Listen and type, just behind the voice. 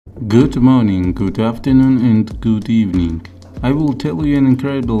Good morning, good afternoon, and good evening. I will tell you an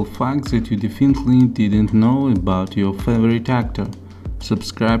incredible fact that you definitely didn't know about your favorite actor.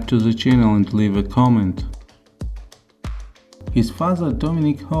 Subscribe to the channel and leave a comment. His father,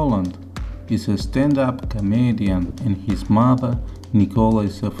 Dominic Holland, is a stand-up comedian, and his mother, Nicole,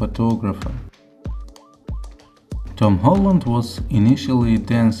 is a photographer. Tom Holland was initially a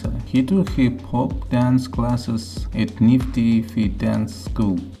dancer. He took hip-hop dance classes at Nifty Fit Dance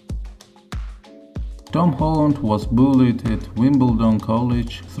School. Tom Holland was bullied at Wimbledon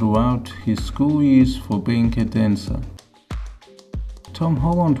College throughout his school years for being a dancer. Tom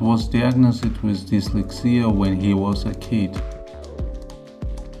Holland was diagnosed with dyslexia when he was a kid.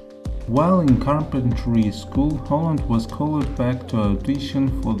 While in carpentry school, Holland was called back to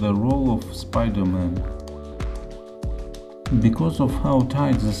audition for the role of Spider-Man. Because of how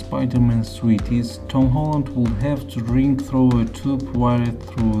tight the Spider-Man suit is, Tom Holland would have to drink through a tube wired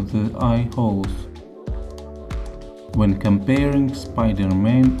through the eye holes. When comparing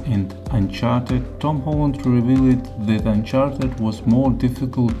Spider-Man and Uncharted, Tom Holland revealed that Uncharted was more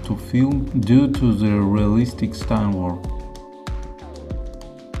difficult to film due to the realistic stunt work.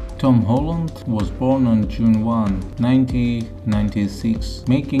 Tom Holland was born on June 1, 1996,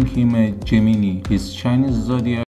 making him a Gemini. His Chinese zodiac